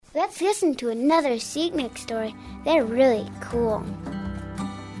Let's listen to another Seeknik story. They're really cool.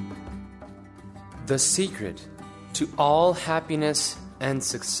 The secret to all happiness and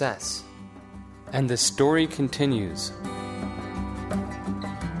success. And the story continues.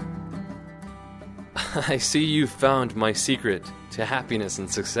 I see you found my secret to happiness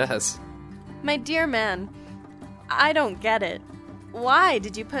and success. My dear man, I don't get it. Why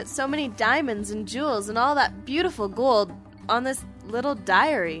did you put so many diamonds and jewels and all that beautiful gold on this little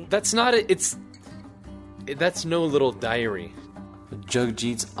diary? That's not it. That's no little diary.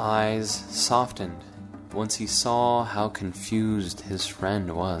 Jagjit's eyes softened once he saw how confused his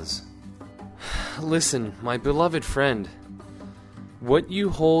friend was. Listen, my beloved friend. What you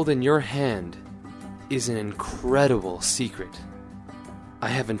hold in your hand is an incredible secret. I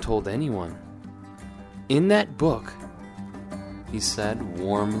haven't told anyone. In that book, he said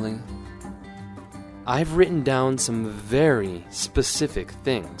warmly, I've written down some very specific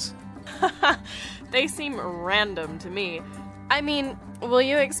things. They seem random to me. I mean, will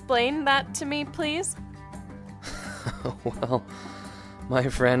you explain that to me, please? Well, my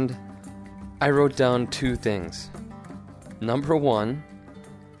friend, I wrote down 2 things. Number 1,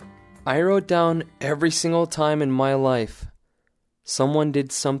 I wrote down every single time in my life someone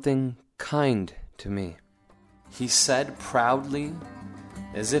did something kind to me. He said proudly,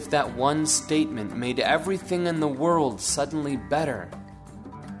 as if that one statement made everything in the world suddenly better.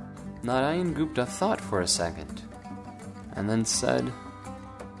 Narayan Gupta thought for a second, and then said,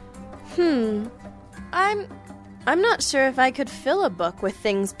 I'm not sure if I could fill a book with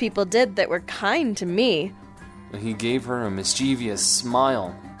things people did that were kind to me. He gave her a mischievous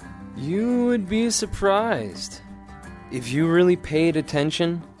smile. You would be surprised. If you really paid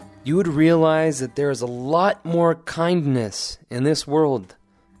attention, you would realize that there is a lot more kindness in this world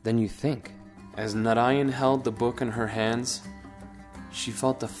than you think. As Narayan held the book in her hands, she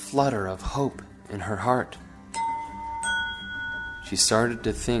felt a flutter of hope in her heart. She started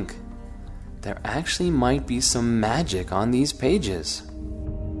to think there actually might be some magic on these pages.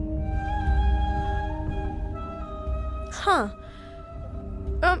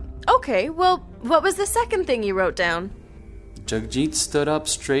 Okay, well, what was the second thing you wrote down? Jagjit stood up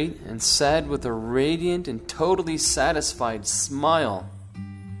straight and said with a radiant and totally satisfied smile,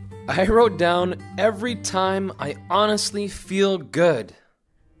 I wrote down every time I honestly feel good.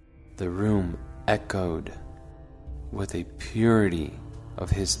 The room echoed with a purity of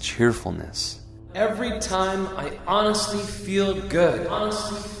his cheerfulness. Every time I honestly feel good.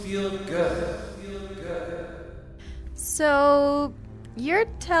 So, you're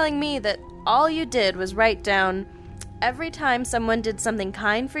telling me that all you did was write down every time someone did something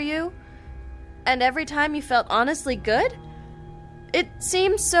kind for you? And every time you felt honestly good? It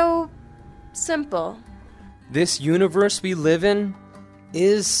seems so simple. This universe we live in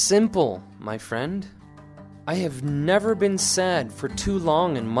is simple, my friend. I have never been sad for too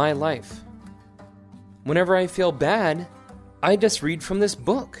long in my life. Whenever I feel bad, I just read from this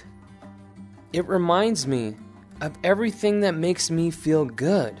book. It reminds me of everything that makes me feel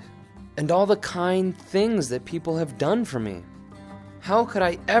good and all the kind things that people have done for me. How could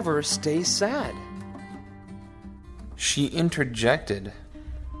I ever stay sad? She interjected.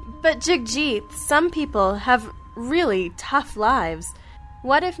 But Jagjit, some people have really tough lives.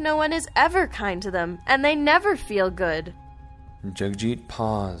 What if no one is ever kind to them and they never feel good? Jagjit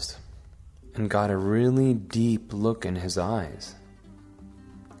paused and got a really deep look in his eyes.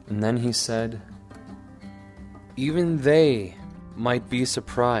 And then he said, even they might be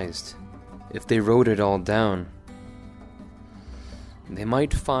surprised if they wrote it all down. They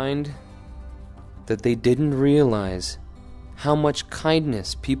might find that they didn't realize how much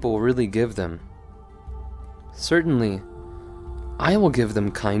kindness people really give them. Certainly, I will give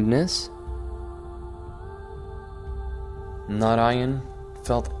them kindness. Narayan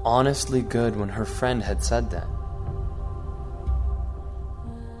felt honestly good when her friend had said that.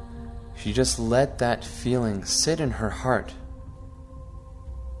 She just let that feeling sit in her heart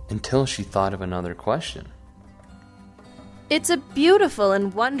until she thought of another question. It's a beautiful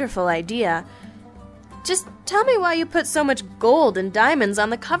and wonderful idea. Just tell me why you put so much gold and diamonds on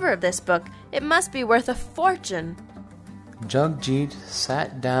the cover of this book. It must be worth a fortune. Jagjit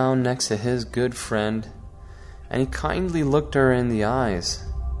sat down next to his good friend, and he kindly looked her in the eyes.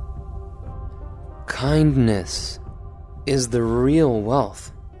 Kindness is the real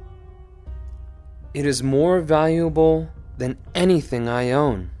wealth. It is more valuable than anything I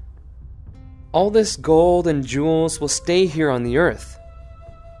own. All this gold and jewels will stay here on the earth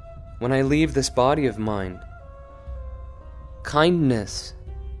when I leave this body of mine. Kindness,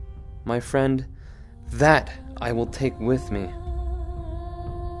 my friend, that I will take with me.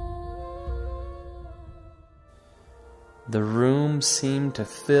 The room seemed to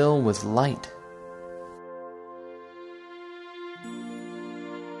fill with light.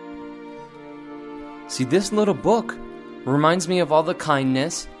 See, this little book reminds me of all the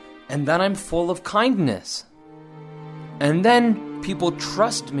kindness, and that I'm full of kindness. And then people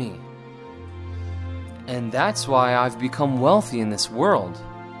trust me. And that's why I've become wealthy in this world.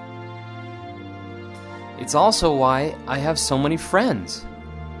 It's also why I have so many friends.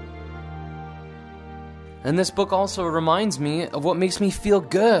 And this book also reminds me of what makes me feel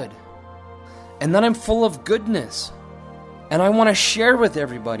good. And that I'm full of goodness. And I want to share with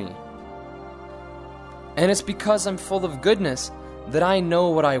everybody. And it's because I'm full of goodness that I know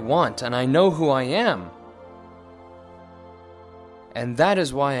what I want and I know who I am. And that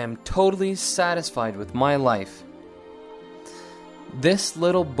is why I'm totally satisfied with my life. This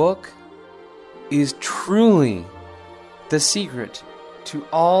little book is truly the secret to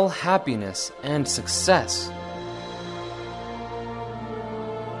all happiness and success.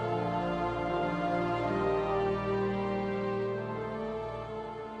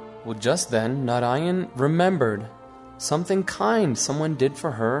 Well, just then, Narayan remembered something kind someone did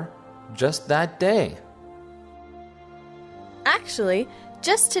for her just that day. Actually,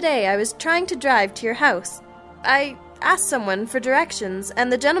 just today I was trying to drive to your house. I asked someone for directions,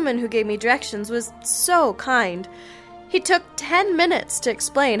 and the gentleman who gave me directions was so kind. He took 10 minutes to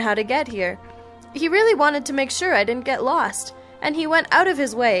explain how to get here. He really wanted to make sure I didn't get lost, and he went out of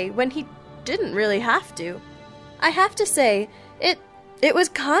his way when he didn't really have to. I have to say, it was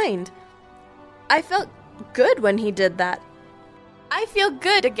kind. I felt good when he did that. I feel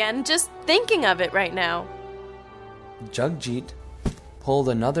good again just thinking of it right now. Jagjit pulled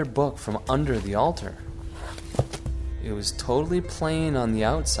another book from under the altar. It was totally plain on the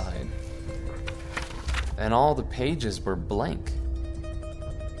outside, and all the pages were blank.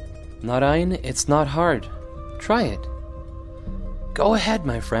 Narayan, it's not hard. Try it. Go ahead,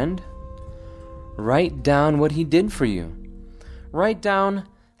 my friend. Write down what he did for you. Write down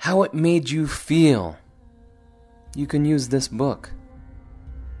how it made you feel. You can use this book.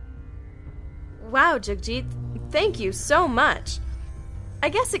 Wow, Jagjit, thank you so much. I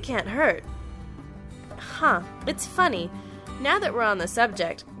guess it can't hurt. It's funny. Now that we're on the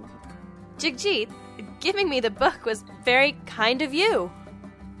subject, Jagjit, giving me the book was very kind of you.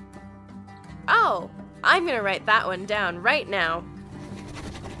 Oh, I'm gonna write that one down right now.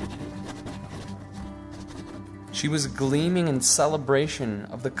 She was gleaming in celebration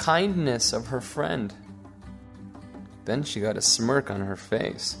of the kindness of her friend. Then she got a smirk on her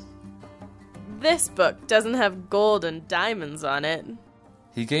face. This book doesn't have gold and diamonds on it.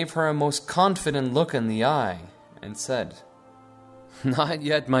 He gave her a most confident look in the eye and said, Not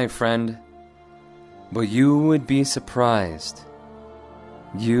yet, my friend, but you would be surprised.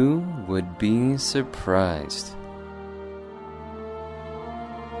 You would be surprised.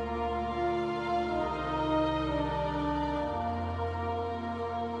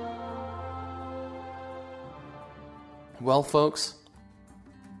 Well, folks,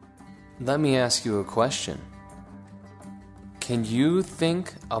 let me ask you a question. Can you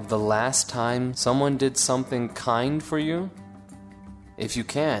think of the last time someone did something kind for you? If you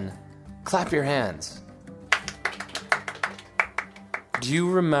can, clap your hands. Do you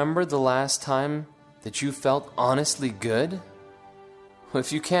remember the last time that you felt honestly good?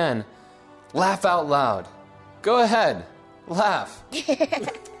 If you can, laugh out loud. Go ahead, laugh.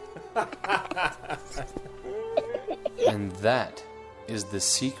 And that is the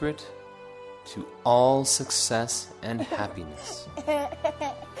secret to all success and happiness.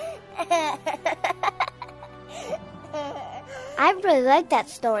 I really liked that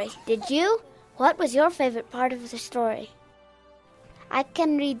story. Did you? What was your favorite part of the story? I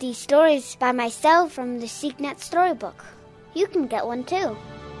can read these stories by myself from the SeekNet storybook. You can get one too.